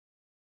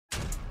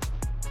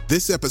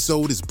This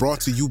episode is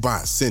brought to you by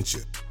Essentia.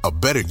 A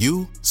better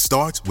you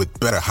starts with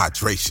better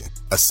hydration.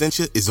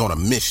 Essentia is on a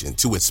mission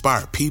to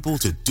inspire people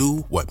to do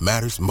what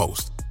matters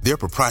most. Their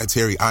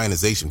proprietary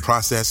ionization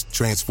process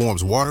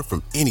transforms water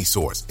from any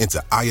source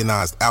into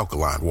ionized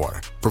alkaline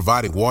water,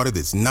 providing water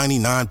that's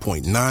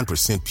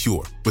 99.9%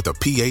 pure with a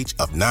pH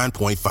of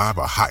 9.5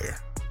 or higher.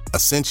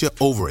 Essentia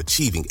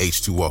overachieving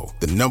H2O,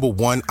 the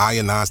 #1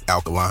 ionized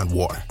alkaline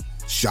water.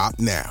 Shop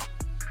now.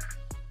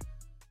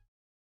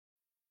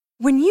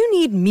 When you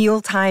need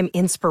mealtime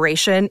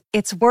inspiration,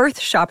 it's worth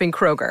shopping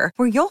Kroger,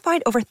 where you'll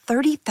find over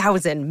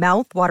 30,000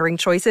 mouth-watering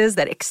choices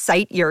that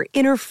excite your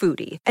inner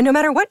foodie. And no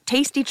matter what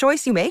tasty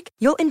choice you make,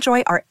 you'll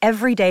enjoy our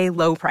everyday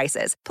low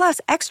prices, plus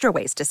extra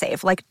ways to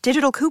save, like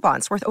digital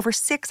coupons worth over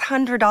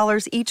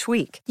 $600 each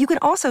week. You can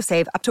also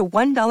save up to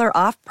 $1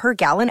 off per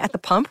gallon at the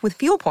pump with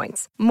fuel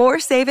points. More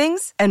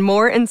savings and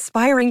more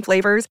inspiring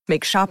flavors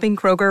make shopping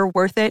Kroger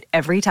worth it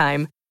every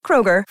time.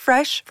 Kroger,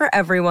 fresh for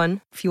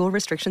everyone. Fuel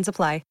restrictions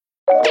apply.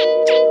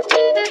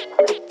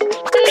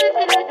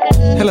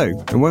 Hello,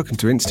 and welcome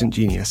to Instant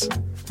Genius,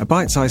 a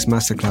bite-sized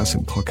masterclass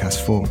in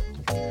podcast form.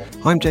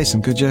 I'm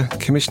Jason Goodyer,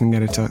 commissioning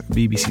editor at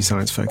BBC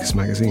Science Focus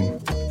magazine.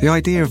 The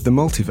idea of the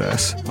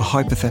multiverse, a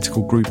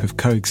hypothetical group of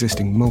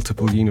coexisting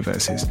multiple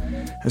universes,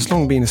 has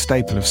long been a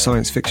staple of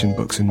science fiction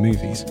books and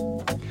movies.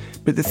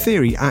 But the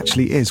theory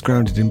actually is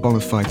grounded in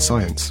bona fide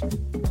science.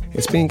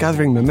 It's been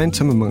gathering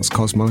momentum amongst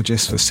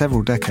cosmologists for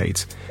several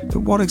decades,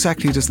 but what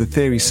exactly does the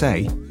theory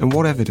say, and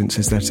what evidence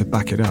is there to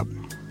back it up?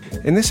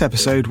 In this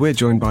episode, we're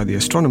joined by the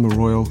Astronomer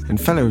Royal and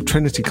Fellow of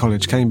Trinity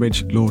College,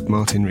 Cambridge, Lord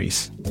Martin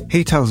Rees.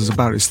 He tells us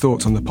about his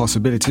thoughts on the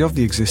possibility of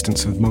the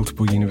existence of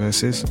multiple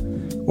universes,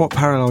 what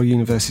parallel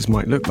universes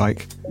might look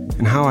like,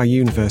 and how our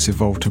universe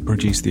evolved to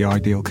produce the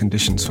ideal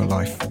conditions for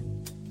life.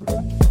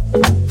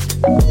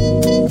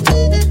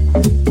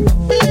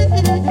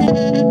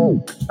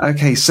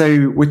 Okay,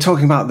 so we're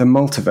talking about the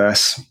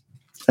multiverse,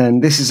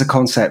 and this is a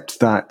concept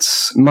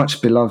that's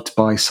much beloved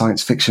by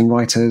science fiction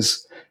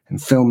writers and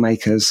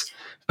filmmakers,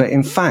 but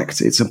in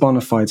fact, it's a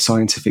bona fide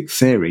scientific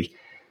theory.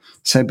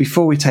 So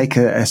before we take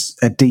a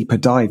deeper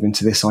dive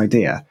into this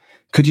idea,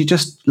 could you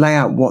just lay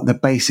out what the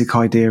basic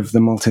idea of the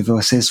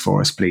multiverse is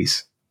for us,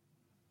 please?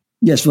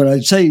 Yes, well,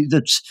 I'd say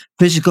that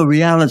physical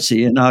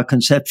reality in our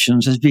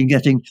conceptions has been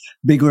getting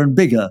bigger and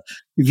bigger.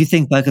 If you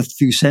think back a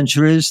few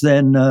centuries,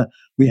 then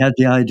we had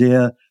the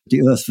idea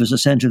the Earth was the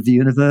center of the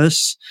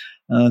universe.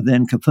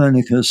 Then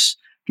Copernicus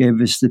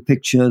gave us the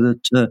picture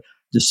that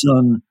the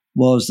sun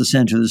was the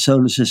center of the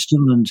solar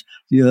system and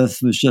the Earth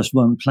was just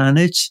one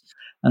planet.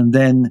 And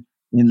then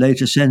in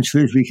later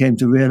centuries, we came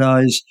to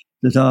realize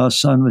that our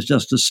sun was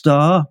just a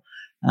star.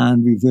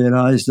 And we've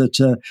realized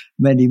that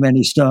many,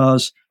 many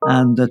stars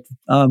and that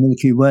our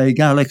Milky Way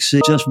galaxy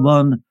is just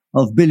one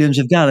of billions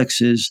of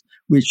galaxies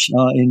which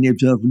are in the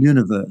observable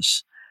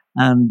universe.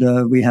 And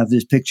we have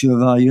this picture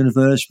of our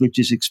universe which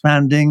is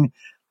expanding.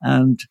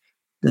 And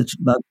that's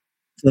about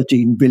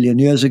 13 billion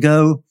years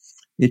ago.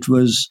 It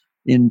was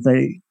in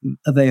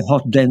a very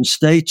hot, dense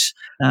state,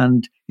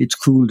 and it's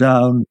cooled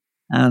down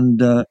and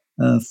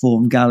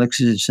formed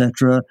galaxies,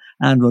 etc.,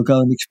 and will go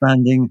on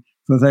expanding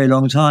for a very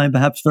long time,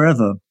 perhaps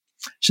forever.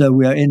 So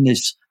we are in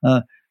this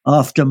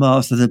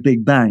aftermath of the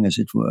Big Bang, as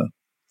it were.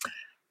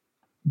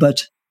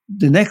 But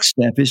the next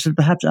step is that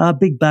perhaps our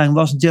Big Bang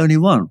wasn't the only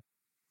one.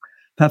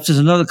 Perhaps there's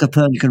another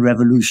Copernican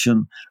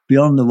revolution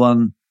beyond the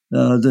one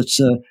that's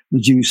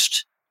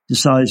reduced the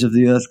size of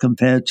the Earth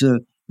compared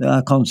to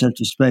our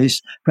concept of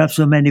space. Perhaps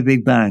there are many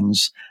Big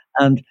Bangs.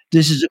 And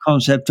this is the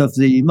concept of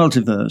the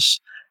multiverse.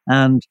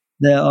 And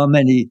there are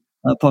many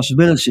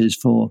possibilities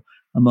for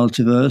a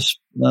multiverse,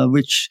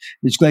 which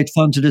is great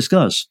fun to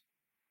discuss.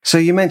 So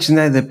you mentioned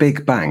there the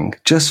Big Bang.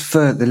 Just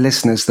for the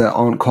listeners that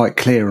aren't quite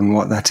clear on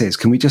what that is,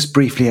 can we just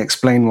briefly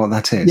explain what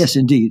that is? Yes,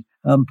 indeed.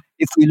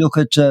 If we look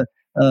at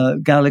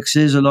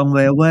galaxies a long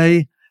way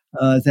away,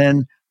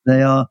 then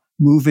they are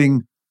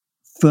moving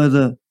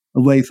further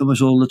away from us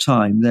all the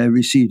time. They're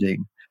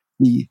receding.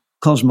 The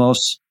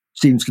cosmos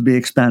seems to be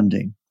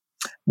expanding.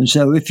 And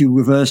so if you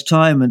reverse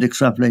time and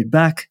extrapolate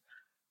back,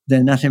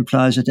 then that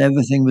implies that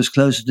everything was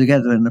closer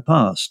together in the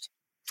past.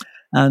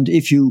 And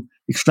if you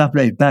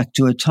extrapolate back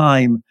to a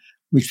time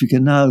which we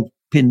can now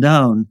pin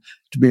down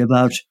to be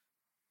about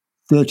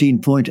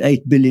 13.8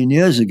 billion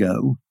years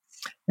ago,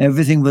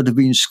 everything would have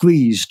been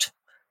squeezed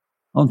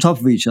on top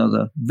of each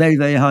other, very,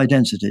 very high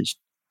densities.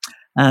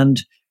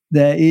 And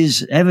there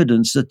is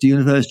evidence that the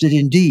universe did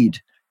indeed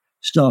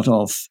start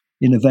off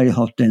in a very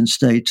hot, dense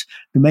state.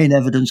 The main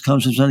evidence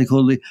comes from something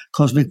called the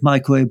cosmic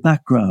microwave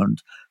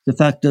background, the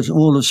fact that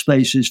all of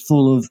space is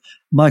full of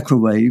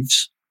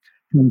microwaves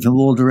coming from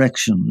all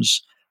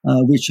directions,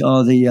 which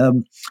are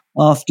the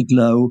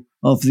afterglow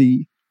of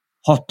the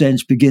hot,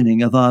 dense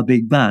beginning of our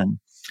Big Bang.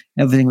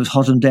 Everything was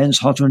hot and dense,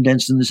 hotter and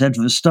dense than the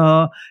center of a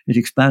star. It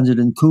expanded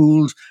and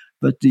cooled,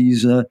 but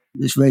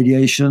this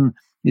radiation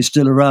is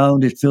still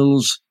around. It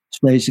fills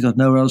space. It's got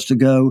nowhere else to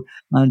go,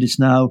 and it's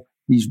now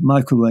these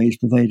microwaves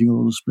pervading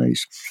all the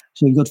space.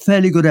 So we've got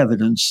fairly good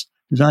evidence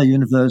that our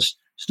universe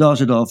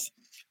started off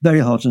very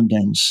hot and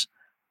dense.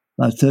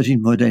 about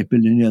 13.8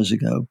 billion years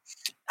ago.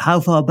 How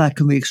far back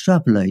can we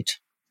extrapolate?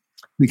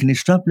 We can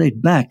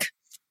extrapolate back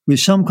with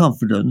some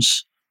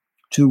confidence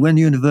to when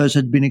the universe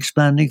had been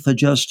expanding for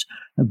just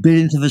a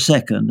billionth of a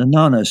second, a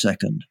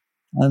nanosecond.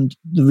 And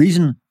the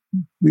reason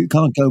we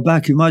can't go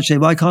back, you might say,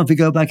 why can't we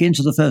go back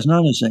into the first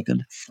nanosecond?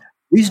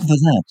 The reason for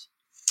that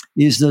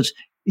is that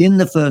in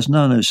the first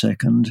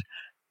nanosecond,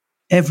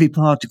 every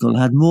particle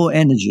had more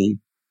energy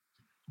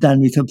than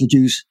we can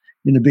produce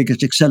in the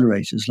biggest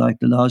accelerators, like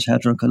the Large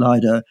Hadron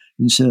Collider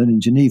in CERN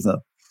in Geneva.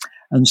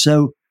 And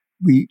so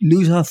we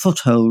lose our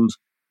foothold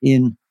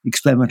in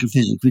experimental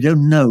physics. We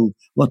don't know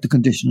what the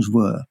conditions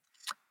were.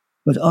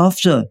 But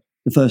after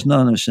the first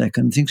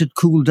nanosecond, things had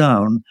cooled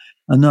down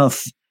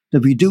enough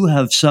that we do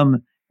have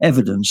some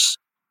evidence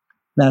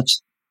that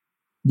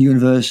the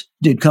universe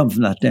did come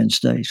from that dense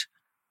state.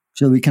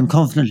 So we can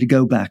confidently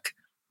go back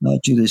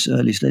to this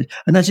early stage.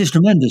 And that is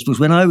tremendous, because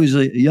when I was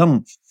a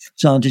young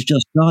scientist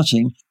just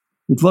starting,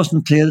 it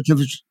wasn't clear that there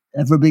was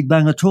ever a Big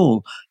Bang at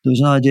all. There was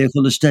an idea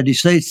called the steady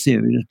state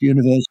theory, that the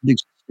universe had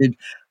existed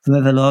from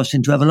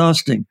everlasting to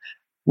everlasting,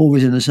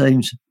 always in the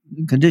same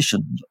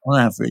condition on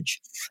average.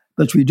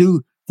 But we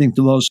do think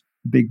there was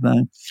a Big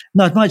Bang.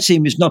 Now, it might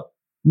seem it's not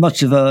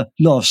much of a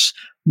loss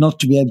not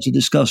to be able to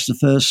discuss the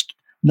first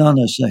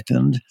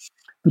nanosecond,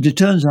 but it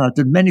turns out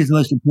that many of the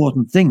most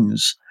important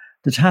things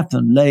that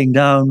happen, laying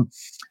down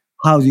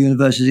how the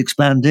universe is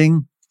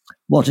expanding,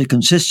 what it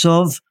consists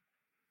of,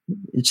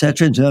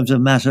 etc., in terms of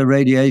matter,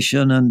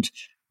 radiation, and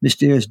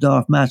mysterious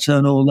dark matter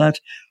and all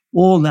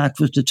that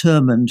was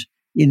determined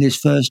in this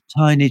first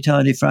tiny,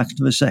 tiny fraction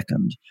of a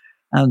second.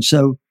 And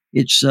so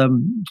it's a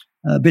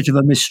bit of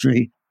a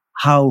mystery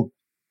how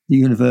the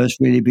universe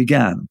really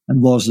began,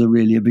 and was there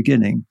really a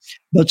beginning.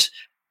 But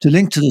to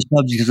link to the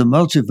subject of the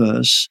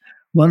multiverse,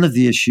 one of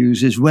the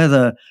issues is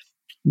whether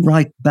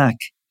right back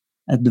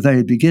at the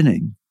very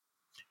beginning,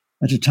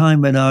 at a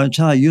time when our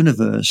entire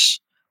universe,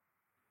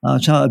 our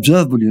entire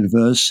observable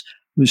universe,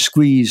 was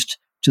squeezed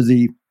to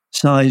the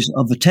size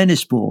of a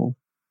tennis ball,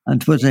 and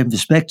to put it in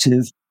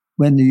perspective,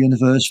 when the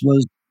universe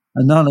was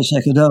a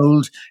nanosecond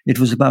old, it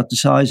was about the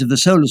size of the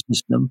solar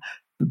system,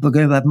 but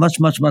going back much,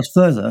 much, much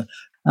further.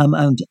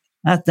 And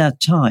at that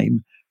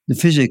time, the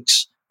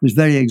physics was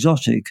very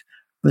exotic,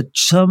 but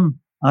some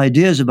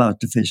ideas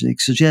about the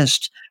physics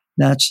suggest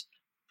that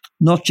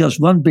not just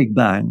one Big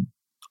Bang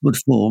would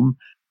form,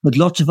 but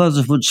lots of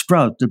others would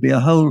sprout. There'd be a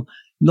whole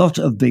lot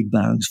of Big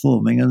Bangs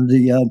forming. And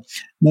the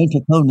main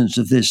proponents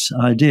of this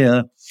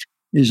idea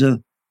is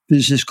a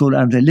physicist called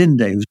André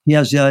Linde. He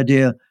has the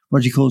idea,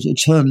 what he calls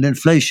eternal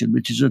inflation,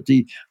 which is that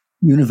the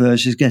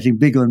universe is getting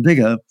bigger and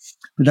bigger,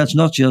 but that's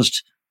not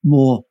just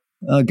more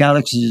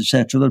galaxies,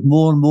 etc., but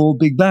more and more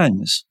Big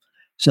Bangs.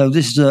 So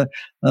this is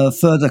a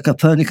further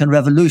Copernican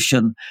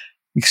revolution,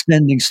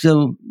 extending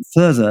still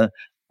further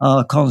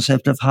our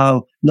concept of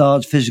how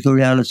large physical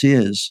reality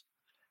is.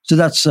 So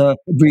that's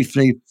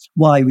briefly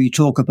why we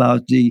talk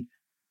about the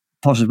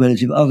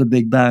possibility of other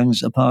Big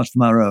Bangs apart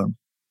from our own.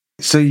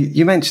 So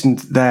you mentioned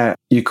there,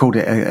 you called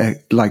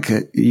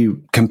it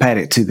you compared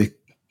it to the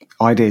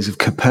ideas of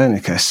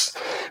Copernicus,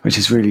 which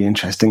is really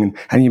interesting.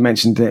 And you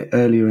mentioned that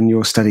earlier in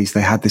your studies,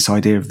 they had this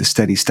idea of the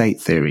steady state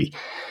theory.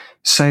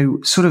 So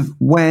sort of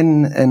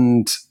when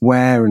and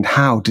where and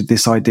how did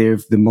this idea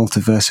of the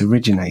multiverse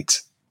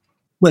originate?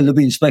 Well, there have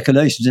been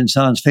speculations in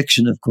science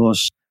fiction, of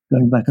course,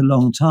 going back a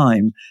long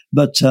time.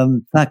 But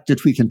the fact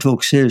that we can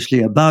talk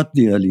seriously about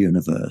the early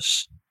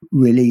universe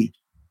really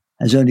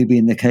has only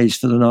been the case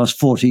for the last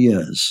 40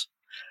 years.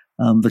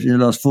 But in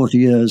the last 40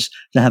 years,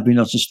 there have been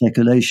lots of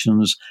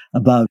speculations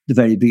about the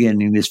very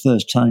beginning, this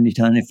first tiny,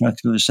 tiny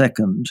fraction of a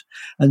second.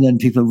 And then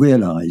people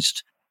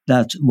realized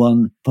that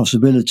one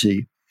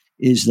possibility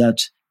is that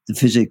the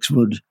physics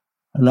would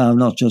allow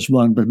not just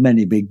one, but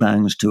many Big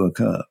Bangs to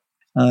occur.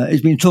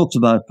 It's been talked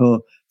about for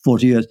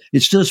 40 years.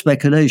 It's still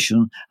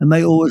speculation and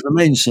may always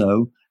remain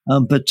so,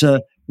 but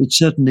it's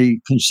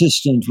certainly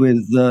consistent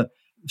with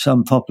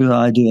some popular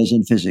ideas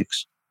in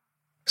physics.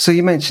 So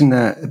you mentioned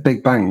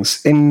Big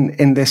Bangs.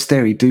 In this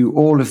theory, do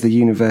all of the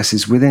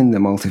universes within the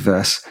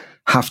multiverse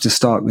have to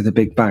start with a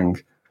Big Bang?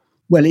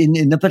 Well,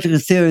 in the particular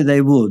theory,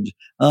 they would.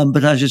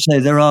 But as you say,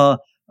 there are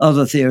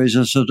other theories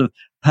of sort of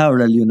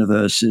parallel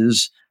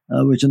universes,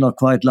 which are not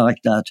quite like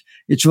that.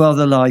 It's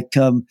rather like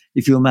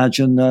if you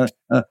imagine a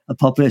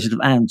population of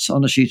ants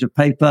on a sheet of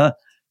paper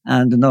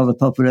and another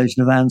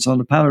population of ants on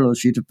a parallel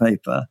sheet of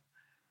paper.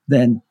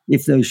 Then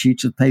if those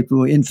sheets of paper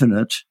were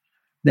infinite,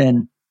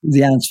 then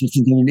the ants would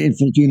think in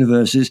infinite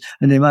universes,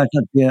 and they might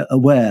not be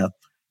aware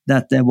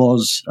that there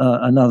was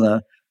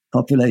another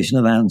population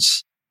of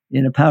ants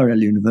in a parallel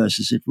universe,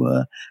 as it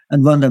were,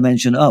 and one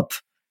dimension up.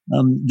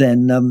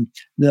 Then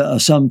there are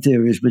some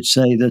theories which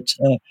say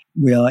that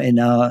we are in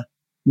our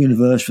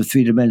universe with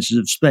 3 dimensions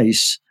of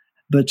space,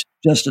 but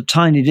just a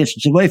tiny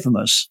distance away from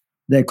us,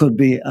 there could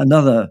be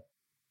another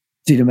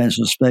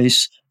 3-dimensional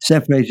space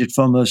separated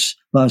from us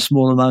by a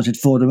small amount in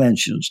 4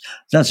 dimensions.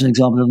 That's an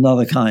example of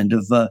another kind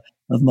of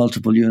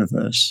multiple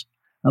universe.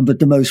 But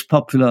the most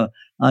popular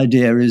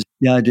idea is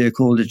the idea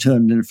called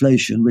eternal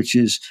inflation, which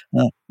is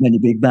many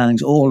big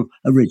bangs, all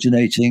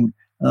originating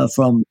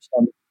from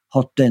some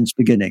hot, dense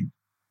beginning.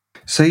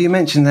 So you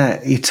mentioned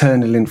that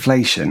eternal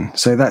inflation.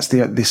 So that's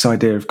this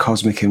idea of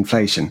cosmic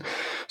inflation.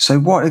 So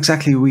what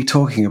exactly are we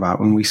talking about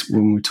when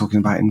we're talking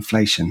about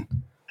inflation?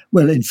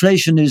 Well,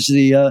 inflation is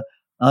the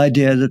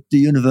idea that the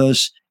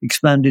universe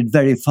expanded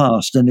very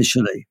fast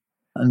initially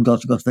and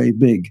got very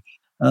big.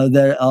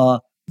 There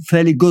are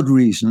fairly good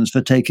reasons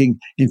for taking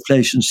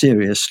inflation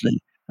seriously.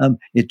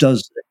 It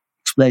does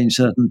explain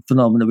certain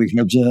phenomena we can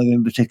observe,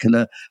 in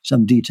particular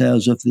some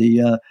details of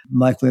the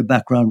microwave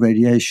background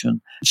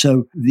radiation.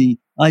 So the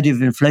idea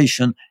of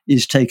inflation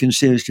is taken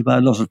seriously by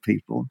a lot of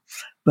people,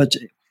 but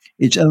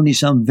it's only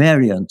some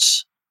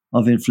variants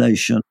of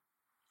inflation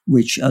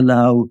which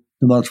allow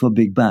the multiple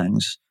big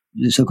bangs.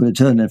 The so-called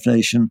eternal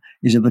inflation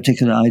is a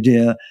particular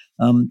idea,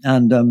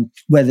 and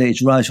whether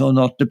it's right or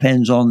not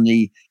depends on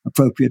the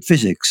appropriate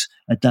physics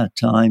at that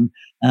time.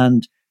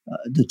 And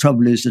the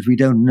trouble is that we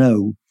don't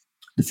know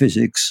the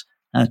physics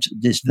at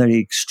this very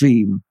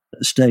extreme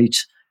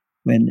state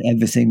when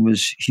everything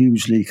was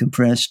hugely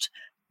compressed,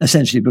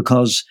 essentially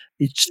because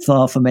it's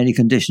far from any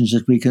conditions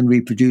that we can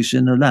reproduce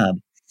in a lab.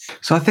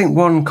 So I think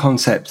one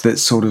concept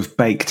that's sort of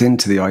baked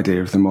into the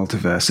idea of the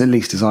multiverse, at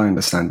least as I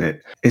understand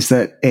it, is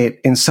that it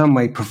in some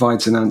way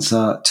provides an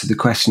answer to the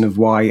question of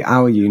why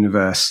our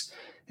universe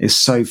is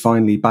so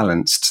finely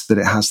balanced that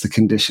it has the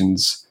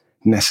conditions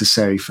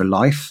necessary for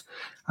life.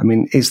 I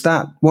mean,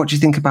 what do you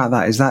think about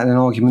that? Is that an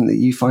argument that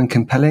you find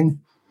compelling?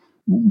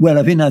 Well,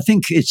 I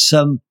think it's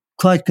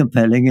quite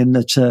compelling in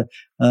that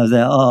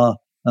there are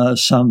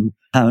some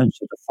apparent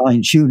sort of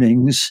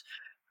fine-tunings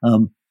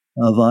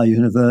of our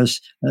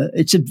universe.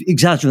 It's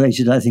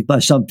exaggerated, I think, by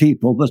some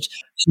people, but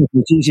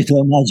it's easy to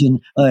imagine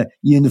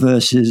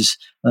universes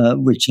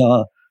which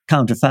are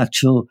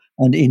counterfactual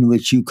and in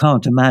which you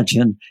can't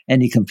imagine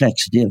any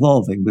complexity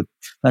evolving. But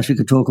perhaps we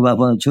could talk about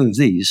one or two of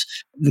these.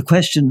 The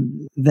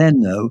question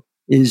then, though,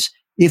 is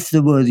if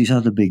there were these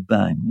other big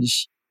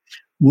bangs,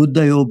 would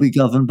they all be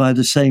governed by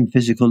the same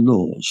physical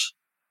laws?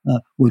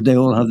 Would they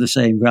all have the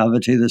same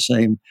gravity, the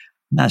same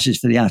masses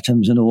for the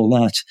atoms and all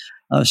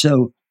that?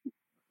 So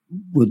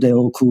would they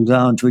all cool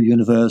down to a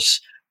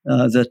universe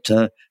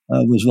that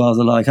was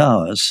rather like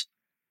ours?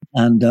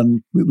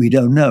 And we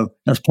don't know.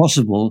 That's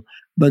possible,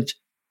 but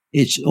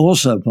it's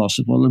also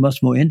possible and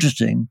much more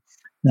interesting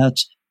that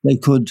they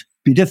could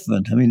be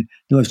different. I mean,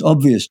 the most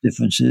obvious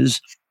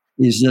differences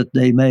is that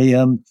they may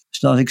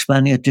start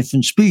expanding at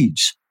different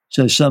speeds.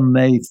 So some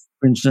may,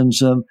 for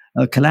instance,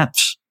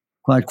 collapse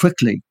quite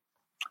quickly.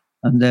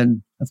 And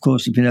then, of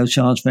course, there'd be no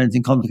chance for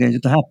anything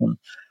complicated to happen.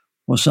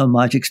 Or some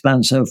might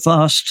expand so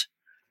fast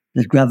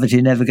that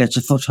gravity never gets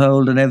a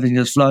foothold and everything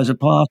just flies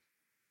apart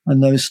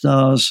and no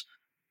stars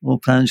or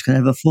planets can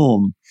ever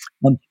form.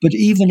 But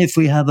even if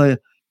we have a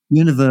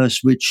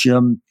universe which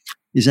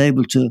is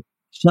able to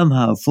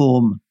somehow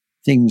form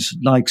things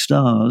like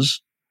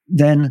stars,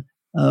 then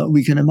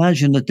we can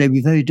imagine that they'd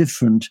be very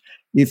different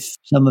if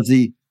some of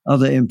the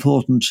other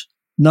important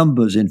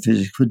numbers in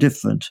physics were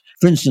different.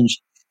 For instance,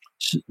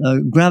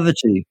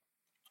 gravity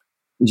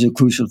is a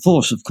crucial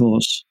force, of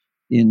course,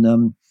 in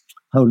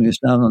holding us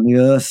down on the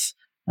Earth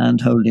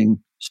and holding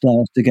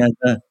stars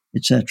together,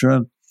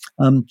 etc.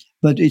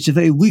 But it's a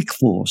very weak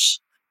force.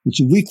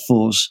 It's a weak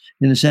force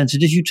in the sense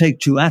that if you take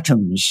two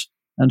atoms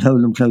and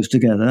hold them close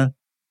together,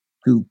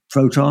 two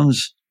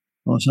protons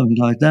or something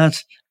like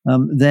that,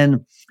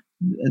 then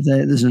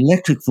there's an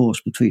electric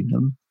force between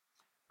them,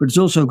 but it's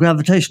also a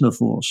gravitational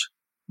force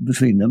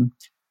between them.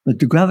 But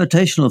the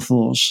gravitational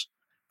force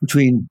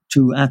between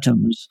two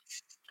atoms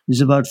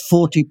is about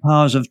 40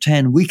 powers of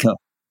 10 weaker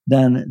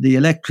than the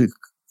electric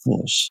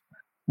force.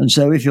 And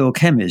so if you're a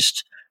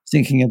chemist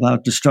thinking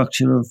about the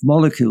structure of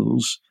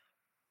molecules,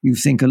 you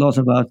think a lot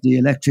about the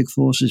electric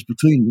forces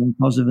between them,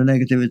 positive and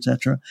negative,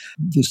 etc.,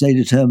 because they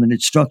determine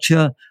its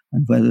structure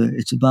and whether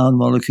it's a bound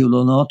molecule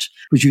or not.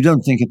 But you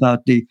don't think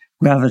about the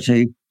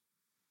gravity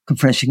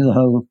compressing the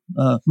whole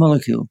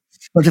molecule.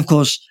 But of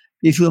course,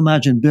 if you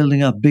imagine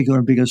building up bigger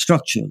and bigger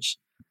structures,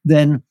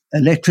 then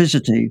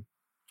electricity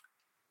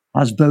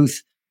has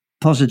both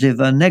positive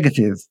and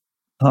negative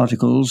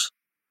particles,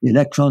 the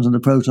electrons and the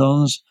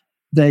protons.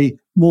 They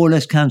more or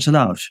less cancel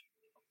out.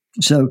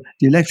 So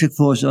the electric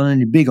force on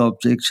any big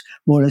objects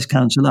more or less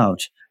cancel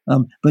out.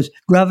 But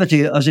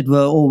gravity, as it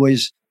were,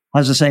 always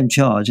has the same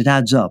charge. It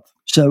adds up.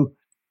 So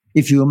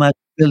if you imagine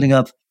building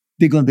up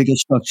bigger and bigger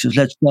structures,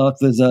 let's start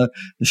with a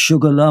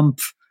sugar lump,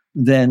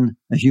 then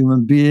a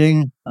human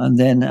being, and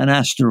then an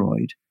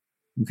asteroid.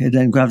 Okay,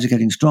 then gravity is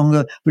getting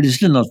stronger, but it's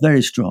still not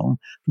very strong.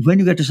 But when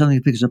you get to something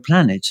as big as a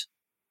planet,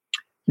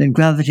 then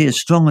gravity is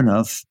strong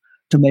enough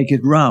to make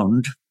it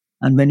round.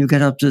 And when you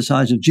get up to the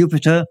size of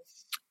Jupiter,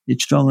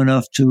 it's strong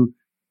enough to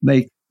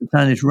make the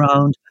planet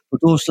round,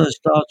 but also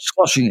start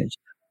squashing it.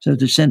 So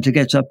the center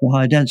gets up to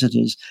high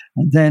densities.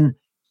 And then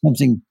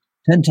something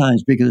 10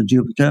 times bigger than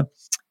Jupiter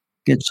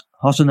gets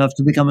hot enough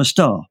to become a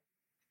star.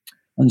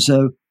 And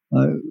so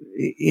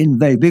in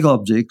very big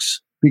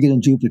objects, bigger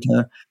than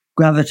Jupiter,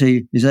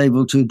 gravity is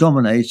able to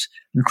dominate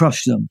and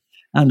crush them.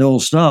 And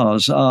all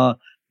stars are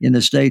in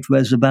a state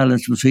where there's a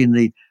balance between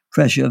the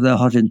pressure of their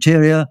hot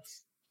interior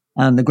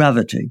and the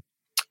gravity.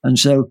 And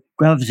so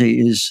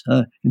gravity is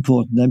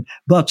important then.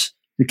 But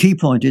the key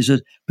point is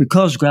that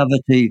because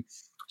gravity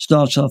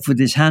starts off with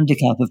this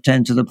handicap of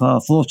 10 to the power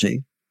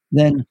 40,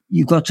 then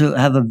you've got to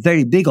have a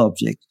very big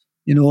object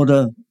in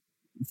order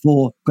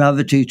for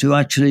gravity to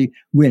actually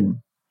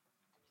win.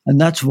 And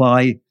that's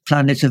why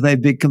planets are very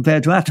big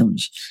compared to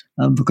atoms,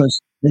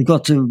 because they've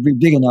got to be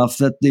big enough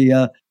that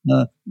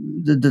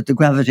the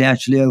gravity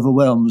actually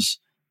overwhelms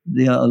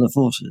the other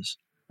forces.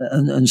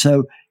 And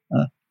so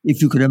if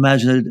you could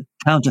imagine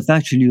a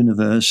counterfactual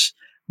universe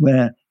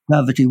where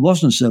gravity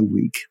wasn't so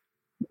weak,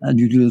 and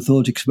you do the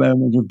thought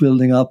experiment of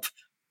building up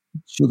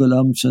sugar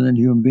lumps and then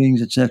human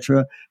beings,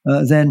 etc.,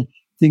 then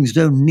things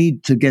don't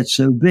need to get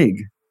so big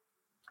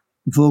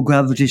before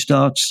gravity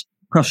starts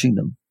crushing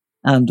them.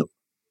 And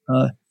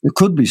there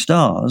could be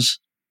stars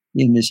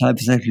in this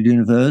hypothetical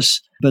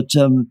universe, but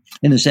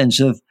in a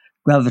sense of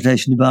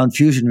gravitationally bound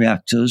fusion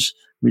reactors,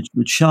 which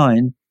would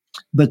shine,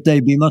 but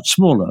they'd be much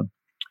smaller.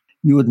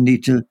 You wouldn't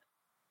need to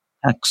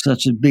pack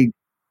such a big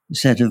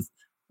set of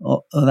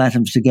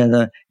atoms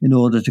together in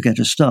order to get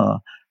a star.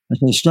 And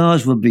so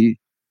stars would be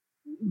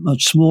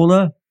much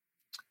smaller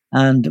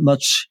and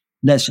much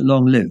less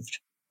long-lived.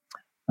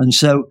 And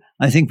so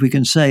I think we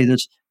can say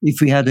that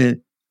if we had a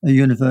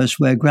universe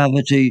where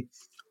gravity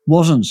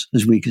wasn't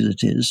as weak as it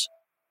is,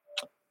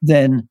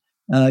 then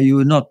you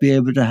would not be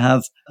able to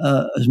have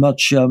as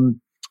much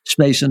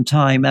space and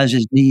time as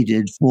is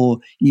needed for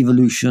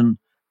evolution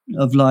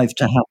of life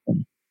to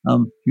happen.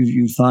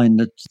 You'd find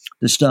that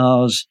the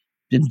stars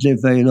didn't live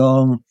very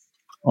long.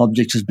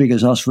 Objects as big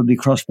as us would be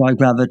crushed by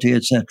gravity,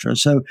 etc.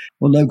 So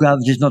although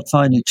gravity is not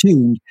finely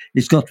tuned,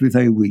 it's got to be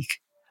very weak.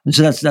 And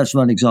so that's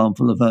one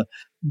example of a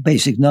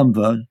basic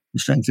number, the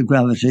strength of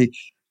gravity,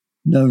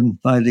 known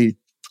by the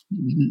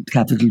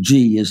capital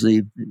G as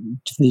the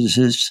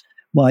physicists,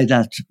 why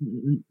that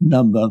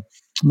number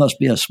must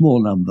be a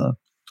small number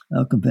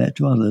compared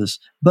to others.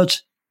 But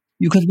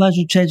you could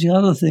imagine changing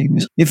other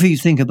things. If you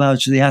think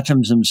about the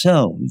atoms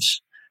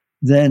themselves,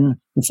 then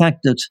the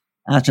fact that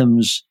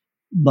atoms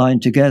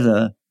bind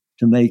together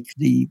to make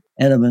the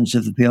elements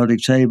of the periodic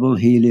table,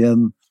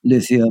 helium,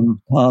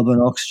 lithium,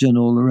 carbon, oxygen,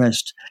 all the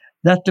rest,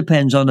 that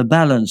depends on a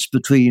balance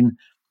between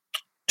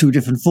two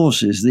different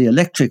forces, the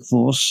electric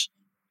force,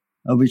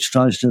 which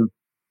tries to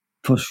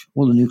push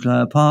all the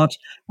nuclei apart,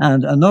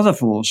 and another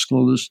force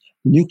called the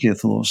nuclear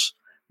force,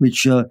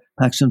 which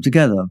packs them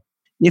together.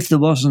 If there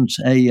wasn't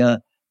a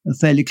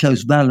fairly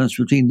close balance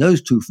between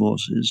those two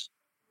forces,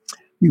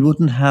 we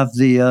wouldn't have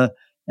the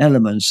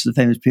elements, the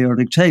famous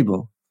periodic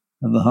table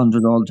of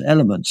 100-odd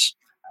elements.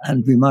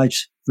 And we might,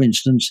 for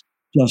instance,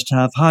 just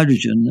have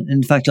hydrogen.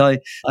 In fact, I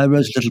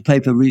wrote a little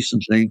paper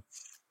recently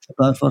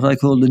about what I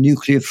call the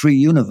nuclear-free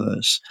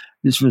universe.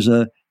 This was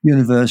a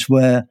universe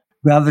where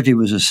gravity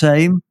was the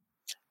same,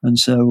 and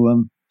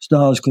so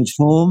stars could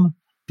form,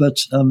 but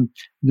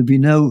there'd be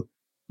no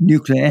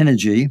nuclear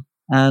energy,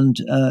 and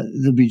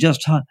there'd be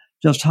just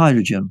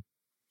hydrogen.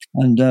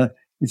 And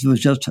if it was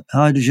just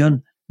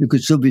hydrogen, there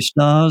could still be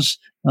stars,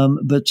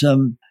 but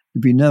there'd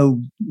be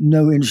no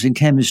interesting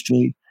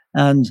chemistry,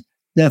 and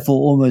therefore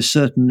almost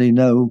certainly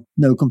no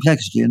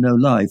complexity and no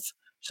life.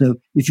 So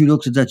if you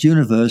looked at that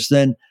universe,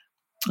 then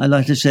I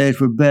like to say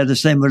it would bear the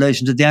same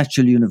relation to the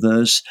actual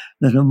universe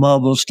that a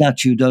marble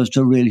statue does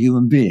to a real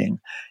human being.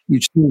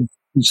 You'd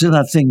still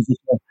have things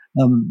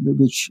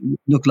which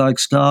look like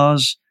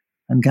stars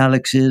and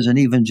galaxies and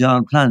even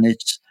giant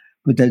planets,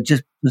 but they're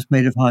just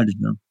made of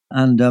hydrogen.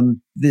 And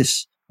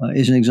this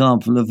is an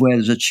example of where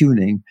there's a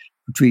tuning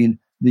between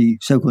the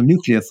so-called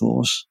nuclear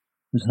force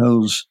that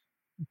holds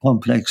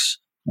complex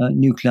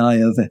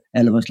nuclei of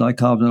elements like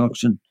carbon and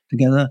oxygen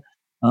together,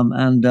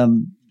 and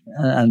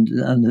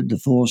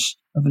the force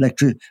of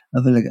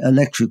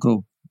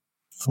electrical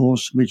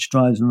force which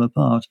drives them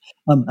apart.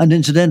 And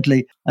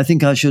incidentally, I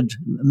think I should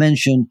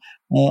mention,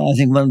 I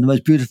think one of the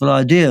most beautiful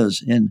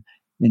ideas in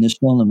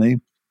astronomy,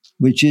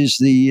 which is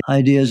the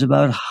ideas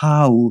about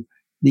how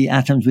the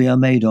atoms we are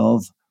made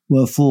of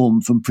were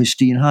formed from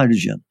pristine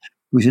hydrogen.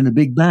 Because in the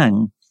Big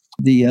Bang,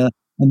 the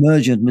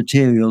emergent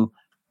material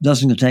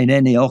doesn't contain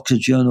any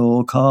oxygen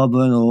or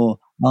carbon or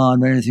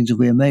iron or anything that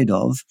we are made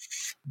of.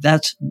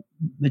 That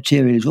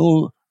material is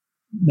all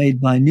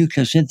made by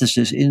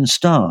nucleosynthesis in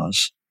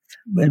stars.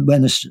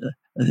 When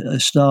a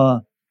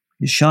star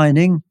is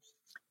shining,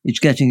 it's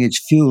getting its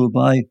fuel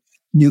by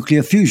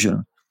nuclear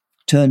fusion,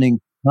 turning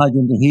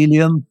hydrogen to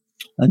helium,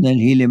 and then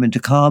helium into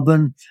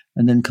carbon,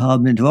 and then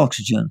carbon into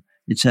oxygen,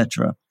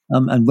 etc.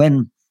 And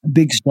when a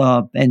big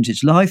star ends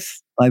its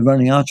life by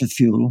running out of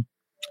fuel,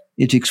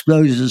 it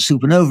explodes as a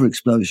supernova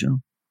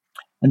explosion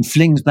and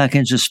flings back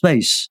into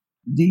space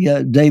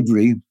the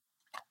debris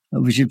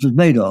which it was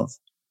made of.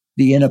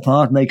 The inner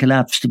part may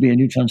collapse to be a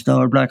neutron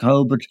star or black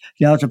hole, but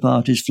the outer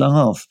part is flung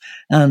off.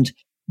 And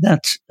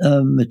that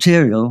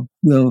material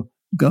will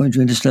go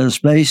into interstellar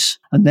space,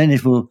 and then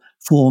it will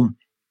form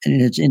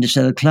in its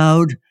interstellar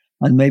cloud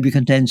and maybe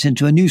condense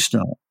into a new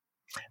star.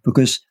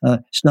 because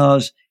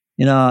stars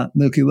in our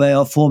Milky Way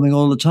are forming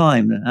all the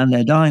time and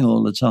they're dying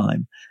all the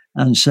time.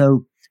 And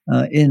so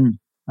in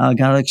our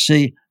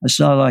galaxy, a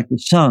star like the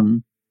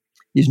Sun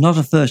is not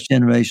a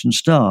first-generation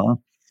star.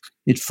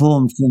 It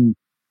formed from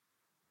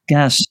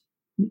gas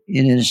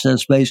in interstellar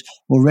space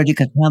already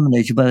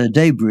contaminated by the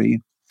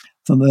debris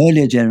from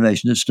earlier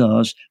generations of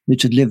stars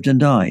which had lived and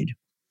died.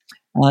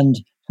 And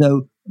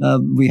so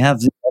we have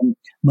the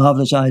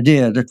marvelous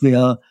idea that we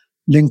are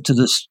linked to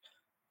the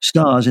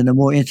stars in a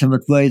more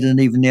intimate way than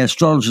even the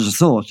astrologers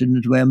thought, in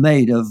that we are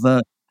made of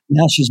the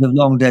ashes of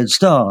long dead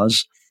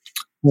stars,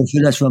 or if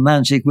we're less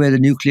romantic, we're the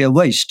nuclear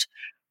waste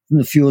from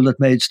the fuel that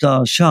made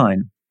stars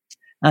shine.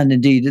 And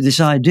indeed, this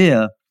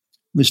idea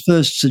was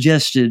first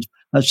suggested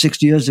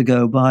 60 years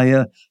ago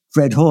by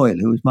Fred Hoyle,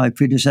 who was my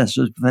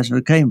predecessor as professor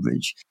at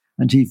Cambridge.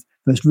 And he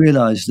first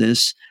realized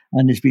this,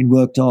 and it's been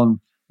worked on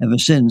ever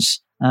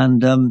since.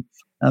 And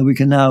we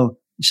can now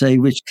say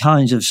which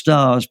kinds of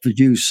stars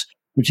produce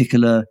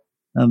particular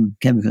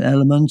chemical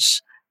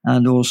elements,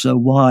 and also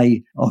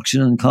why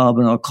oxygen and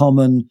carbon are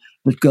common,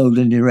 but gold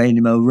and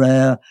uranium are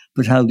rare,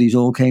 but how these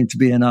all came to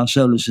be in our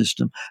solar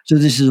system. So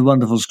this is a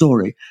wonderful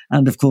story.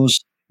 And of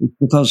course,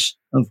 because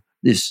of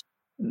these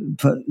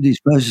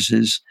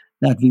processes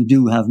that we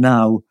do have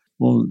now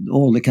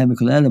all the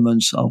chemical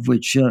elements of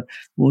which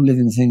all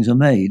living things are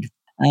made.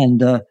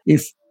 And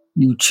if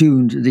you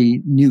tuned the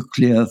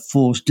nuclear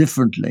force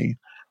differently,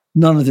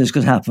 none of this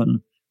could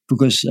happen,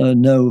 because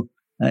no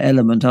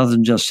element other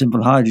than just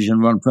simple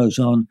hydrogen, one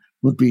proton,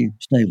 would be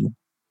stable.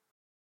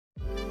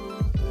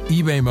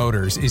 eBay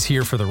Motors is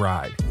here for the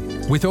ride.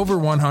 With over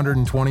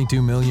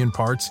 122 million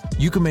parts,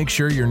 you can make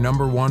sure your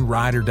number one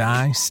ride or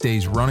die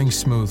stays running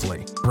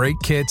smoothly. Brake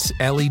kits,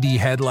 LED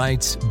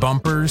headlights,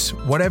 bumpers,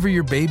 whatever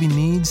your baby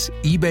needs,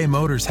 eBay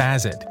Motors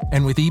has it.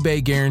 And with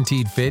eBay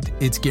Guaranteed Fit,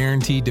 it's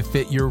guaranteed to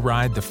fit your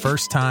ride the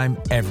first time,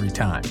 every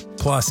time.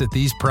 Plus, at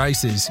these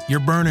prices, you're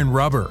burning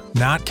rubber,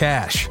 not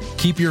cash.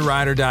 Keep your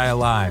ride or die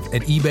alive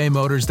at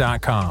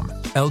ebaymotors.com.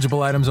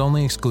 Eligible items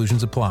only.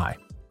 Exclusions apply.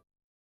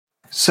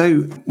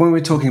 So when we're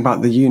talking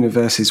about the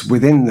universes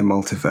within the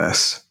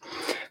multiverse,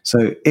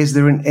 so is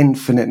there an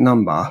infinite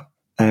number?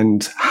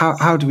 And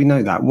how do we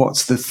know that?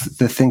 What's the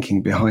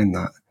thinking behind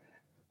that?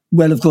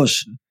 Well, of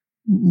course,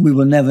 we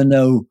will never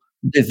know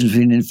the difference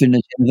between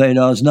infinity and a very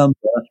large number.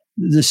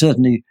 There's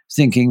certainly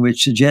thinking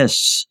which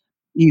suggests,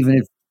 even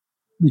if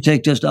we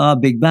take just our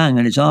Big Bang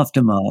and its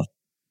aftermath,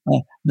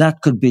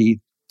 that could be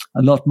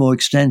a lot more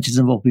extensive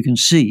than what we can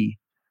see.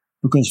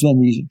 Because when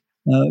we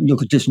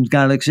look at distant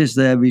galaxies,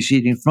 they're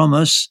receding from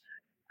us,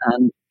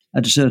 and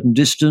at a certain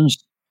distance,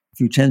 a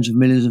few tens of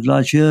millions of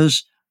light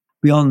years,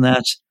 beyond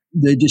that,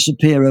 they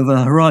disappear over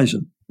a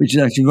horizon, which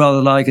is actually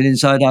rather like an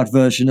inside-out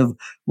version of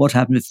what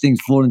happens if things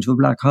fall into a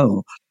black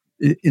hole.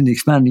 In the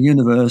expanding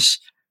universe,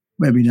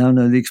 where we now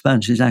know the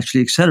expansion is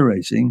actually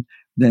accelerating,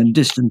 then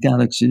distant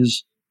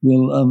galaxies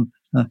will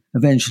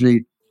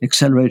eventually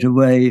accelerate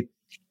away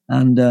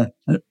and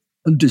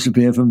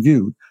disappear from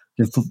view.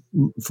 They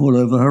fall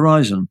over a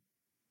horizon.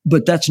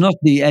 But that's not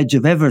the edge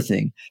of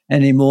everything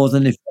any more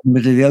than if in the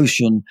middle of the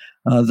ocean,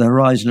 the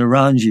horizon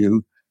around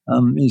you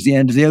is the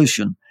end of the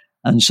ocean.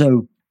 And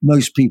so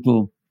most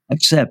people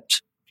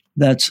accept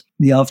that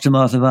the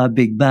aftermath of our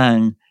Big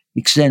Bang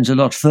extends a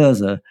lot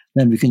further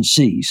than we can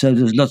see. So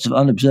there's lots of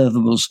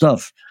unobservable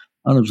stuff,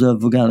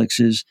 unobservable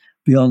galaxies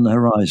beyond the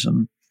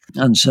horizon.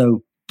 And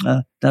so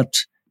that,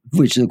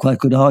 which are quite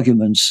good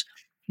arguments,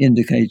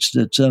 indicates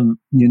that the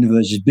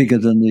universe is bigger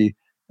than the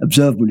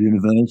observable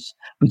universe.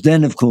 But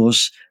then, of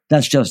course,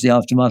 that's just the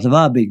aftermath of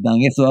our Big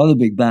Bang. If there are other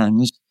Big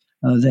Bangs,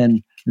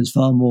 then there's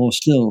far more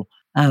still.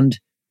 And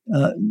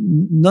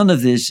none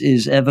of this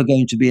is ever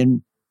going to be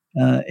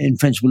in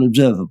principle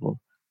observable.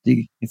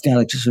 If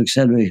galaxies are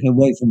accelerating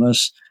away from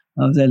us,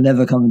 they'll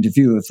never come into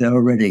view if they're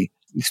already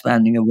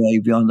expanding away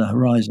beyond the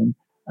horizon.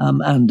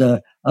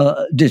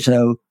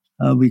 Ditto,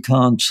 we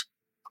can't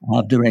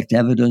have direct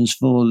evidence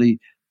for the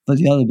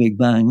other Big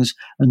Bangs.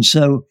 And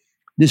so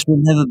this will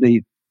never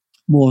be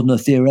more than a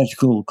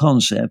theoretical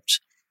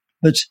concept.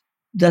 But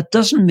that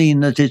doesn't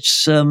mean that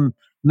it's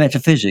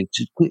metaphysics.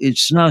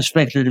 It's now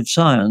speculative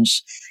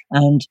science.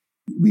 And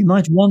we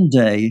might one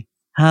day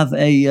have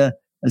a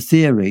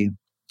theory,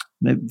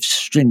 maybe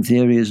string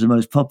theory is the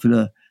most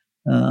popular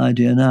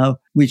idea now,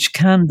 which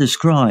can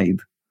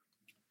describe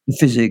the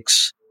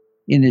physics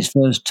in its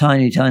first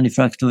tiny, tiny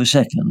fraction of a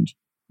second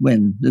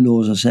when the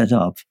laws are set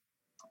up.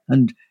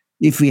 And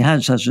if we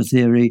had such a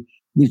theory,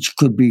 which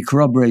could be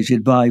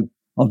corroborated by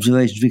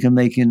observations we can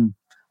make in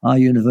our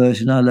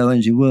universe, in our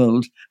low-energy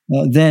world,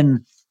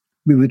 then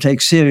we would take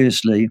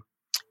seriously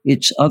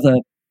its other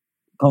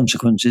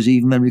consequences,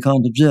 even when we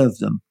can't observe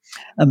them.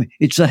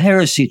 It's a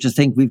heresy to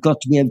think we've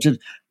got to be able to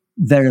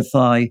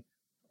verify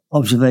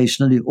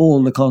observationally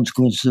all the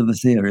consequences of a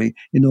theory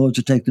in order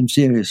to take them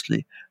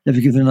seriously. Let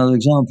me give you another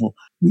example.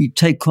 We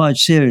take quite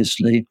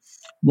seriously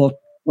what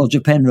Roger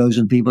Penrose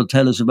and people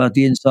tell us about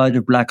the inside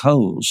of black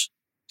holes,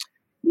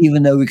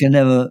 even though we can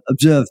never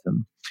observe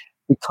them,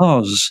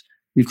 because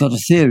we've got a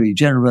theory,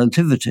 general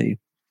relativity,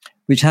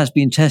 which has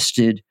been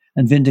tested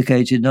and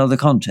vindicated in other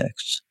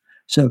contexts.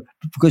 So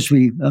because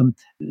we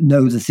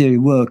know the theory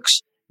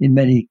works in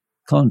many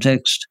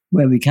contexts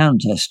where we can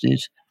test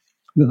it,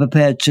 we're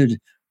prepared to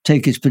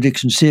take its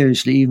prediction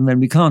seriously even when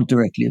we can't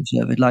directly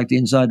observe it, like the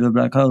inside of a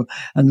black hole.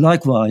 And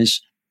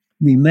likewise,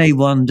 we may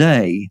one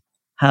day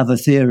have a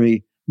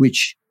theory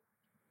which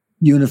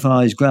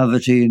unifies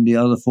gravity and the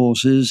other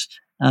forces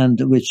and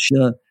which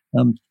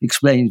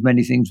explains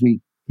many things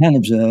we can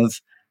observe.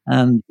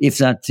 And if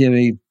that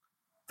theory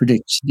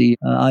predicts the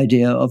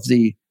idea of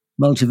the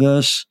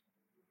multiverse,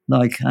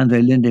 like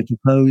André Linde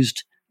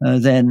proposed,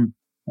 then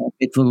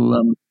it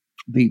will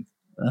be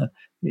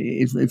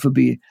it will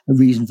be a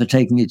reason for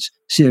taking it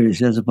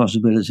seriously as a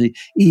possibility,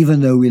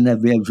 even though we'll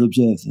never be able to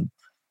observe them.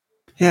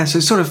 Yeah, so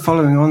sort of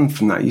following on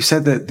from that, you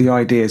said that the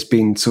idea has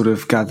been sort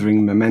of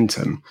gathering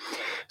momentum.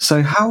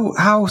 So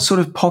how sort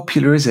of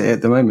popular is it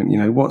at the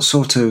moment? What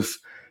sort of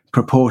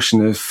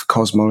proportion of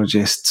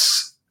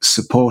cosmologists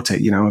support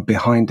it, are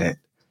behind it?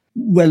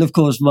 Well, of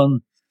course, one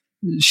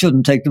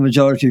shouldn't take the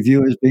majority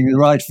view as being the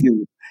right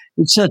view.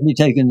 It's certainly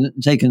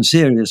taken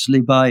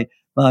seriously by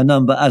a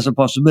number as a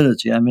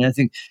possibility. I mean, I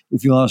think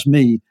if you ask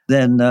me,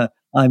 then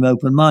I'm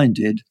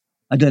open-minded.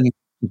 I don't think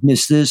we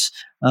miss this.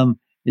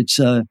 It's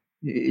a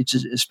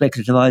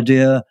speculative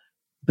idea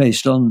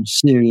based on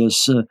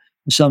serious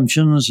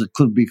assumptions that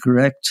could be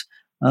correct.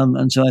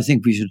 And so I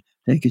think we should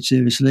take it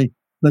seriously.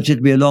 But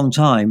it'll be a long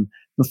time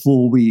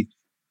before we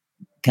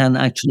can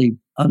actually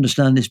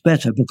understand this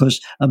better,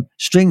 because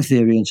string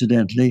theory,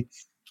 incidentally,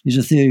 is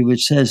a theory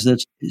which says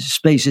that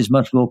space is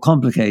much more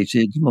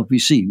complicated than what we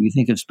see. We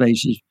think of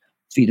space as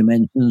three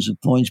dimensions of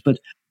points, but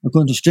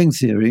according to string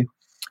theory,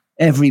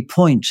 every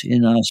point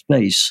in our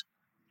space,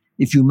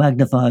 if you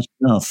magnify it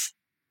enough,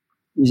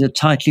 is a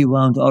tightly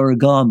wound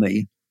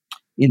origami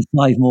in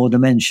 5 more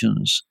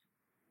dimensions.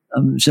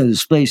 So the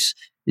space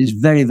is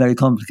very, very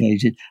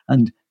complicated,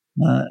 and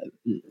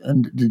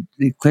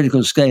the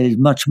critical scale is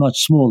much,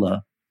 much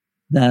smaller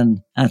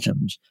than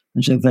atoms,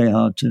 and so very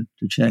hard to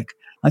check.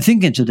 I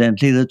think,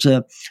 incidentally, that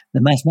the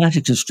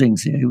mathematics of string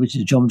theory, which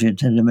is geometry in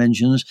 10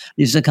 dimensions,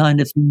 is the kind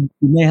of thing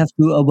you may have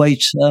to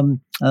await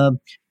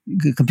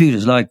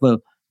computers. Like, well,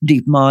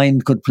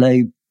 DeepMind could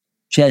play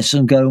chess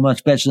and go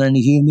much better than a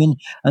human,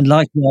 and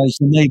likewise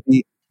there may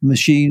be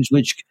machines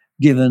which,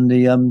 given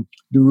the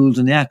rules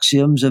and the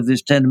axioms of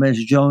this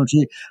 10-dimensional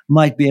geometry,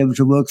 might be able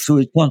to work through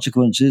its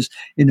consequences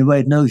in a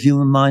way that no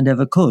human mind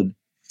ever could.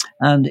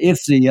 And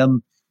if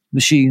the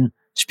machine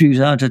spews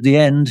out at the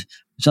end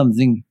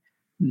something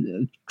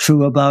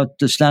true about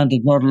the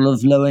standard model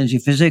of low-energy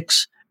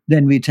physics,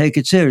 then we take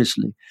it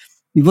seriously.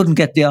 We wouldn't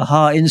get the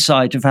aha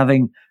insight of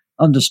having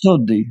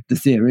understood the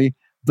theory,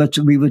 but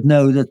we would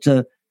know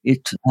that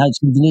it has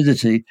some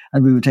validity,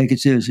 and we would take it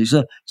seriously.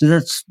 So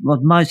that's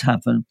what might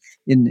happen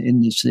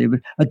in this theory.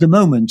 But at the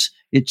moment,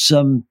 it's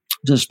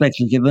just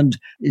speculative, and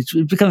it's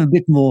become a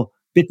bit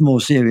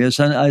more serious.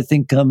 And I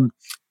think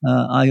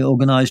I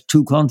organised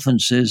 2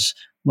 conferences,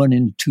 one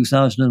in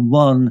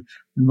 2001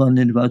 and one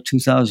in about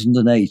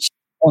 2008,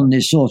 on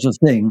this sort of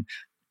thing.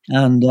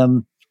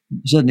 And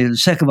certainly the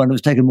second one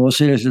was taken more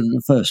seriously than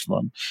the first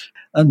one.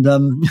 And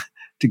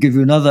to give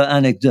you another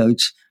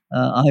anecdote,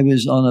 I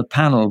was on a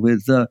panel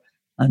with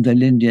André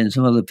Linde and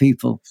some other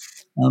people,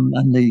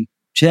 and the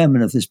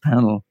chairman of this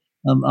panel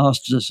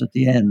asked us at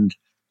the end,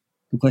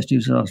 the question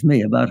was asked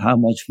me about how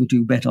much would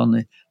you bet on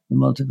the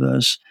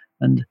multiverse,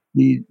 and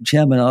the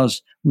chairman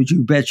asked, would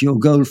you bet your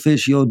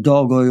goldfish, your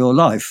dog, or your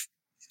life?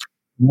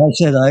 And I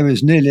said I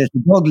was nearly at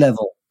the dog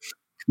level.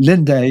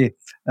 Linde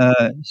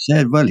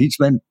said, well, he'd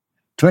spent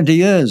 20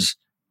 years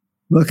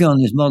working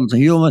on this model, so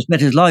he almost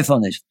bet his life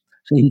on it.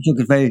 So he took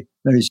it very,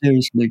 very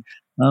seriously.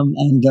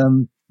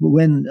 And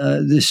when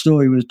this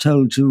story was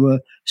told to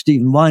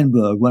Steven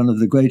Weinberg, one of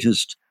the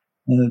greatest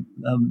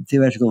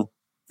theoretical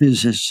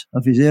physicists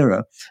of his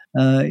era,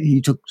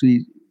 he took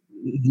the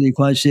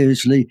quite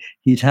seriously.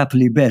 He'd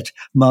happily bet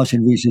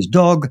Martin Rees'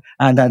 dog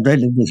and André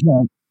Linde's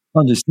man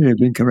on this theory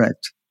being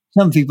correct.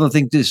 Some people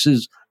think this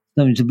is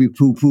something to be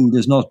poo-pooed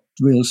as not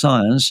real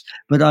science,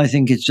 but I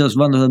think it's just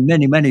one of the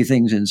many, many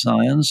things in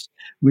science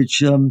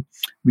which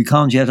we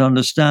can't yet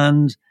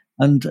understand,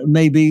 and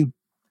maybe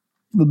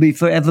will be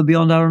forever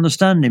beyond our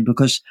understanding,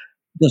 because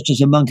just as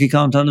a monkey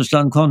can't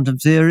understand quantum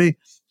theory,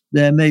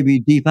 there may be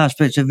deep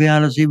aspects of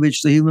reality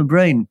which the human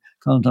brain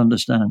can't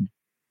understand.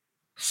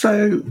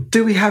 So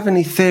do we have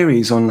any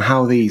theories on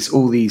how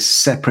all these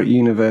separate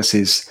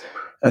universes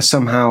are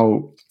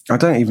somehow, I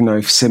don't even know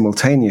if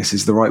simultaneous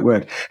is the right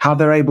word, how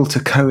they're able to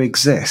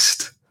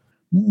coexist?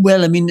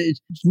 Well, I mean,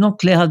 it's not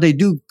clear how they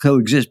do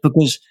coexist,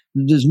 because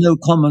there's no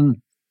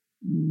common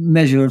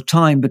measure of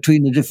time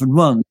between the different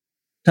ones.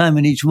 Time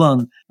in each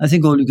one, I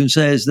think all you can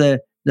say is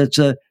that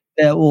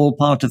they're all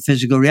part of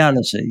physical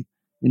reality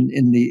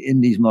in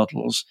these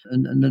models,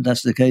 and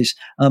that's the case.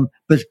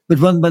 But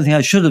one thing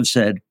I should have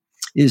said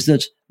is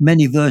that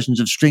many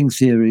versions of string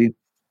theory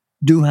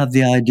do have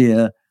the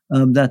idea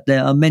that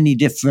there are many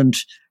different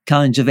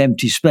kinds of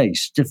empty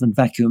space, different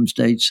vacuum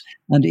states,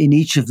 and in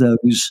each of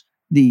those,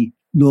 the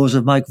laws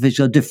of microphysics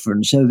are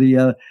different. So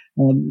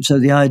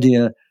the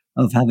idea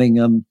of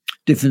having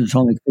different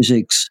atomic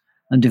physics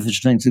and different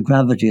strengths of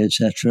gravity,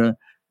 etc.,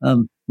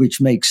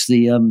 which makes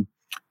the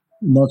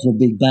multiple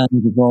big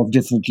bangs evolve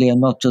differently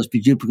and not just be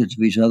duplicates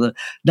of each other.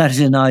 That is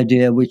an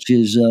idea which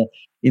is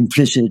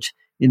implicit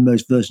in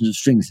most versions of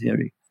string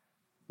theory.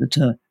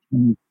 That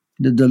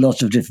there are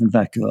lots of different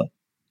vacua.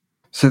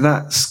 So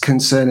that's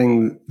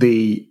concerning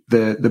the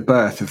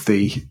birth of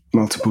the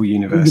multiple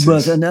universes. The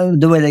birth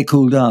and the way they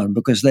cool down,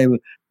 because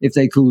if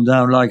they cool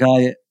down like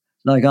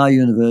our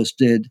universe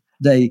did,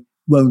 they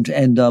won't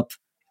end up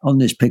on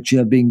this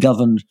picture being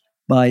governed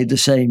by the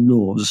same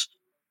laws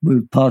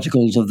with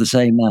particles of the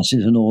same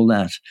masses and all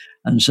that.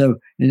 And so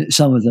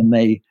some of them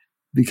may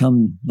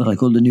become what I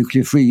call the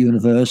nuclear-free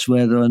universe,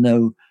 where there are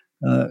no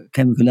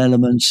chemical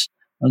elements,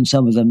 and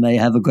some of them may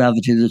have a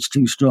gravity that's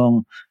too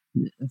strong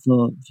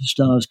for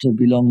stars to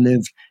be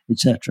long-lived,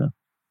 etc.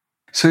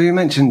 So you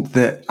mentioned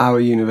that our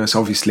universe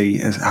obviously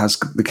has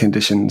the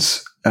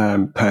conditions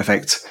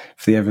perfect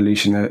for the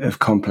evolution of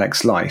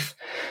complex life.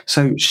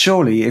 So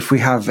surely if we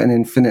have an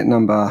infinite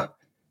number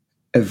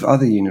of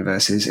other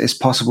universes, it's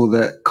possible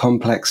that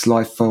complex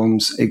life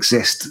forms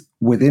exist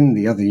within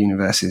the other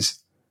universes.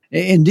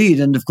 Indeed,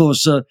 and of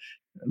course,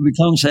 we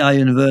can't say our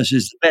universe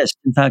is the best.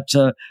 In fact,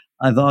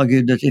 I've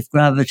argued that if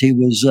gravity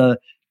was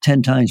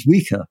 10 times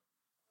weaker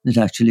than it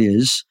actually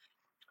is,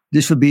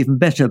 this would be even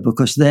better,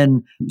 because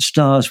then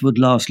stars would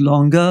last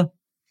longer,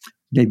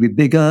 they'd be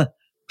bigger,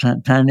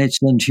 planets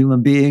and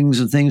human beings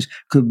and things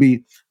could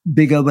be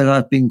bigger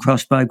without being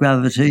crushed by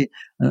gravity,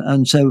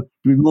 and so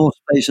there'd be more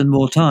space and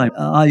more time.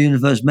 Our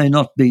universe may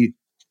not be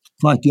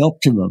quite the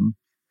optimum,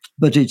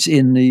 but it's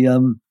in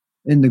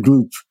the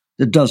group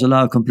that does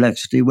allow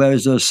complexity,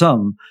 whereas there are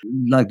some,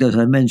 like those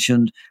I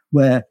mentioned,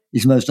 where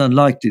it's most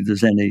unlikely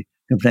there's any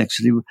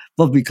complexity.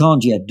 What we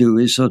can't yet do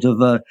is sort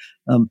of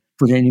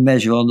put any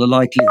measure on the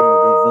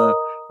likelihood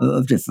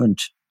of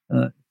different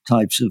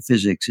types of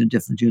physics in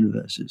different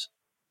universes.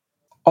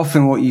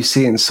 Often what you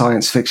see in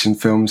science fiction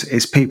films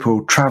is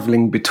people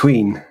traveling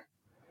between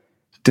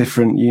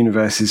different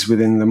universes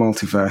within the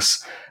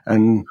multiverse,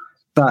 and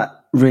that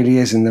really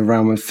is in the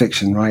realm of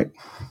fiction, right?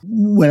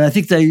 Well, I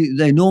think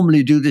they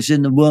normally do this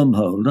in the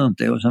wormhole, don't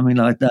they, or something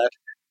like that.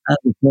 And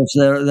of course,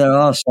 there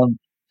are some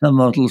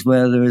models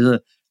where there is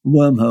a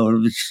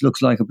wormhole which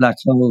looks like a black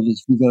hole. If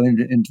you go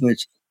into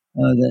it,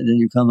 then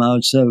you come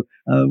out. So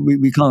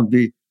we can't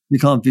be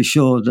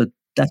sure that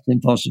that's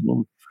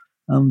impossible.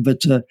 But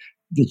to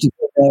go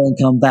there and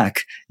come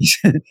back is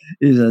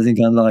I think,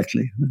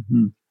 unlikely.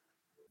 Mm-hmm.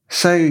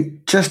 So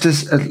just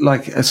as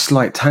a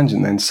slight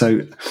tangent then,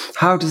 so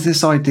how does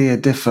this idea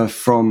differ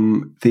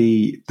from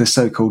the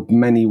so-called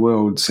many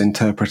worlds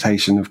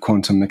interpretation of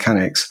quantum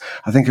mechanics?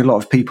 I think a lot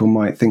of people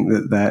might think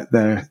that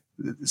they're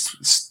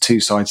two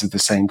sides of the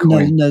same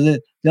coin. No,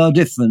 they are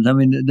different. I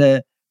mean,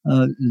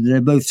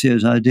 they're both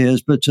serious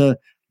ideas, but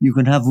you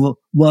can have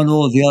one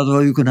or the other,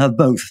 or you can have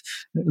both,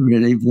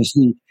 really, because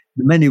the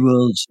many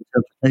worlds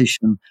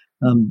interpretation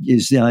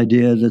is the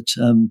idea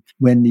that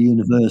when the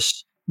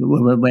universe,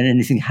 when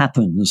anything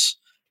happens,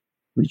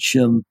 which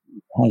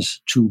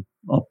has two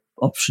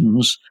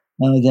options,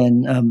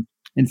 then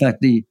in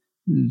fact the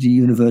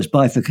universe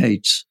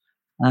bifurcates,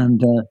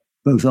 and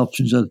both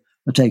options are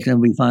taken,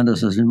 and we find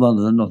ourselves in one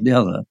of them, not the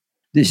other.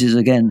 This is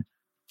again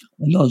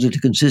a logically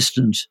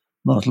consistent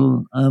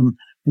model,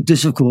 but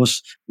this, of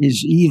course,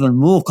 is even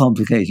more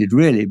complicated,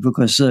 really,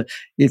 because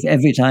if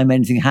every time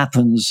anything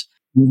happens,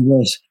 the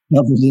universe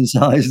doubles in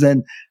size,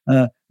 then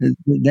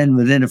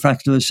within a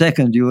fraction of a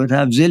second you would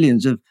have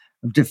zillions of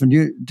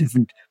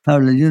different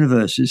parallel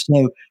universes.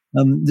 So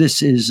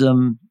this is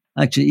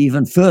actually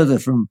even further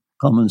from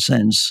common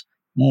sense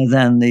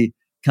than the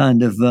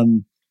kind of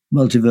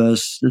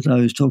multiverse that I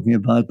was talking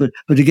about.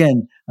 But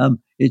again,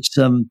 it's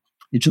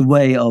a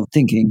way of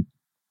thinking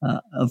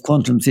of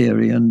quantum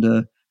theory and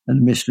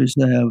mysteries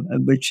there,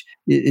 which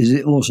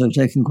is also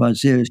taken quite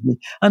seriously.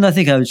 And I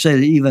think I would say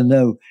that even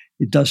though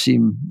it does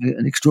seem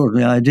an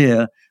extraordinary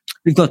idea,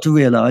 we've got to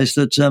realize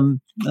that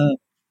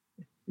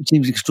it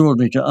seems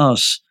extraordinary to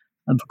us,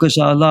 because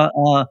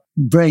our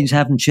brains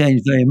haven't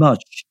changed very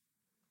much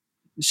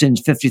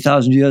since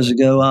 50,000 years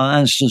ago. Our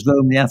ancestors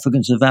roamed the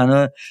African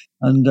savannah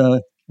and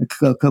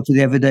cope with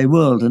the everyday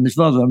world. And it's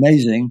rather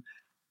amazing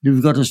that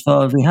we've got as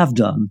far as we have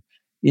done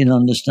in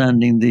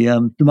understanding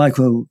the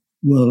micro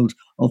world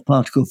of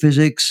particle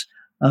physics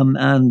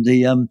and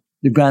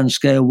the grand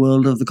scale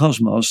world of the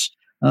cosmos,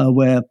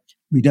 where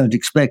we don't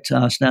expect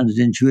our standard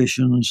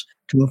intuitions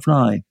to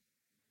apply.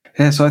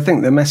 Yeah, so I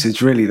think the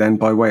message really then,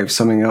 by way of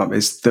summing up,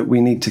 is that we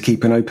need to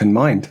keep an open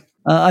mind.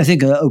 I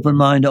think an open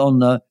mind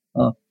on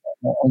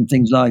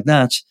things like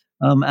that.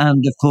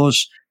 And of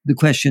course, the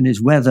question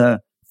is whether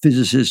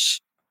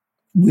physicists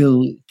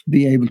will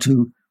be able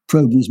to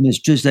probe these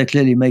mysteries. They're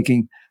clearly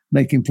making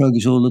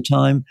progress all the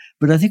time.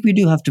 But I think we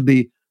do have to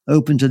be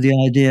open to the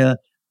idea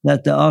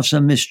that there are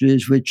some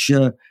mysteries which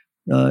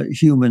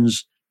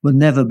humans will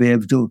never be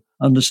able to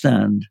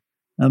understand.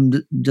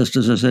 Just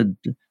as I said,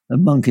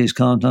 monkeys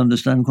can't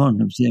understand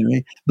quantum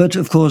theory. But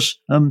of course,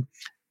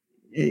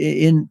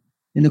 in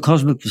the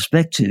cosmic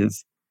perspective,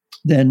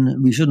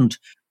 then we shouldn't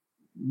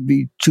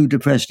be too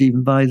depressed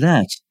even by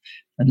that,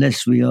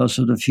 unless we are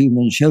sort of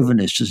human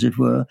chauvinists, as it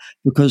were,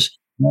 because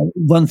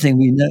one thing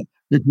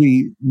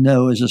we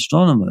know as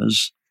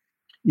astronomers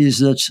is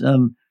that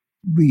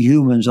we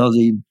humans are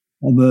the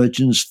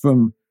emergence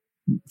from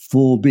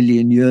 4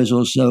 billion years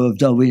or so of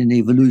Darwinian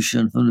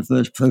evolution from the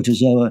first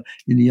protozoa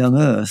in the young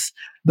Earth.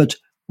 But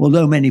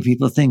although many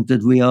people think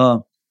that we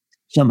are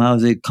somehow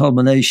the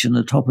culmination,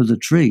 the top of the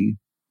tree,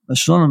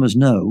 astronomers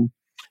know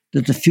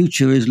that the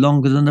future is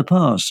longer than the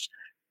past.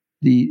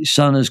 The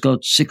sun has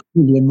got 6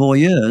 billion more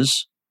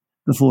years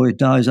before it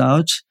dies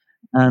out,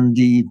 and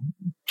the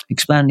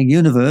expanding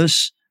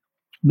universe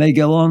may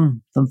go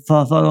on for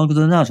far, far longer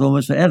than that,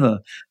 almost forever.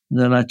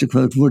 And I like to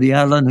quote Woody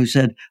Allen, who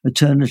said,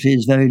 eternity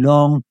is very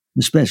long,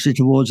 especially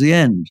towards the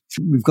end.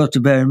 We've got to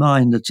bear in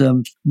mind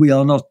that we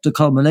are not the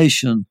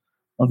culmination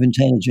of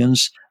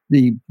intelligence.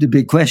 The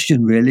big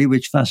question, really,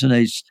 which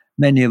fascinates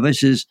many of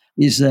us is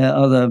there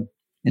other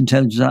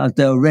intelligence out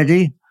there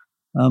already,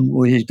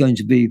 or is it going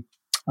to be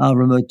our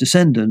remote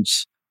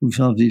descendants who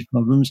solve these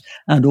problems?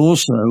 And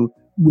also,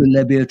 will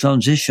there be a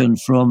transition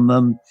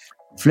from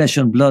flesh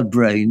and blood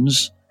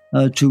brains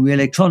to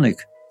electronic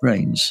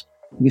brains?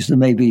 Because there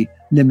may be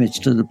limits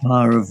to the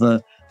power of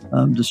the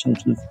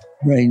sort of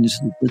brains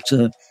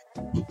that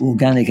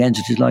organic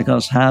entities like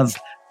us have,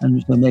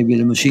 and so maybe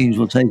the machines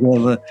will take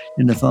over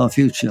in the far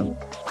future.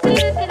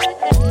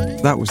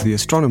 That was the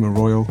Astronomer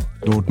Royal,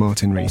 Lord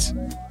Martin Rees.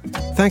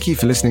 Thank you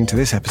for listening to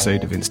this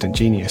episode of Instant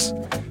Genius,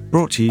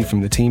 brought to you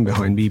from the team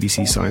behind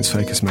BBC Science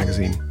Focus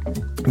magazine.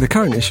 The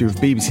current issue of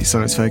BBC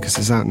Science Focus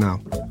is out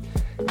now.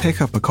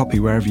 Pick up a copy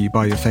wherever you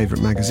buy your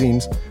favourite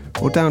magazines,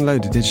 or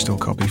download a digital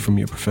copy from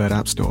your preferred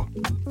app store.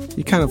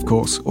 You can, of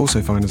course,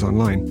 also find us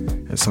online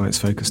at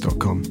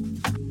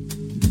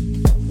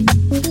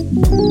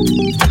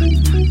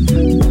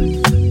sciencefocus.com.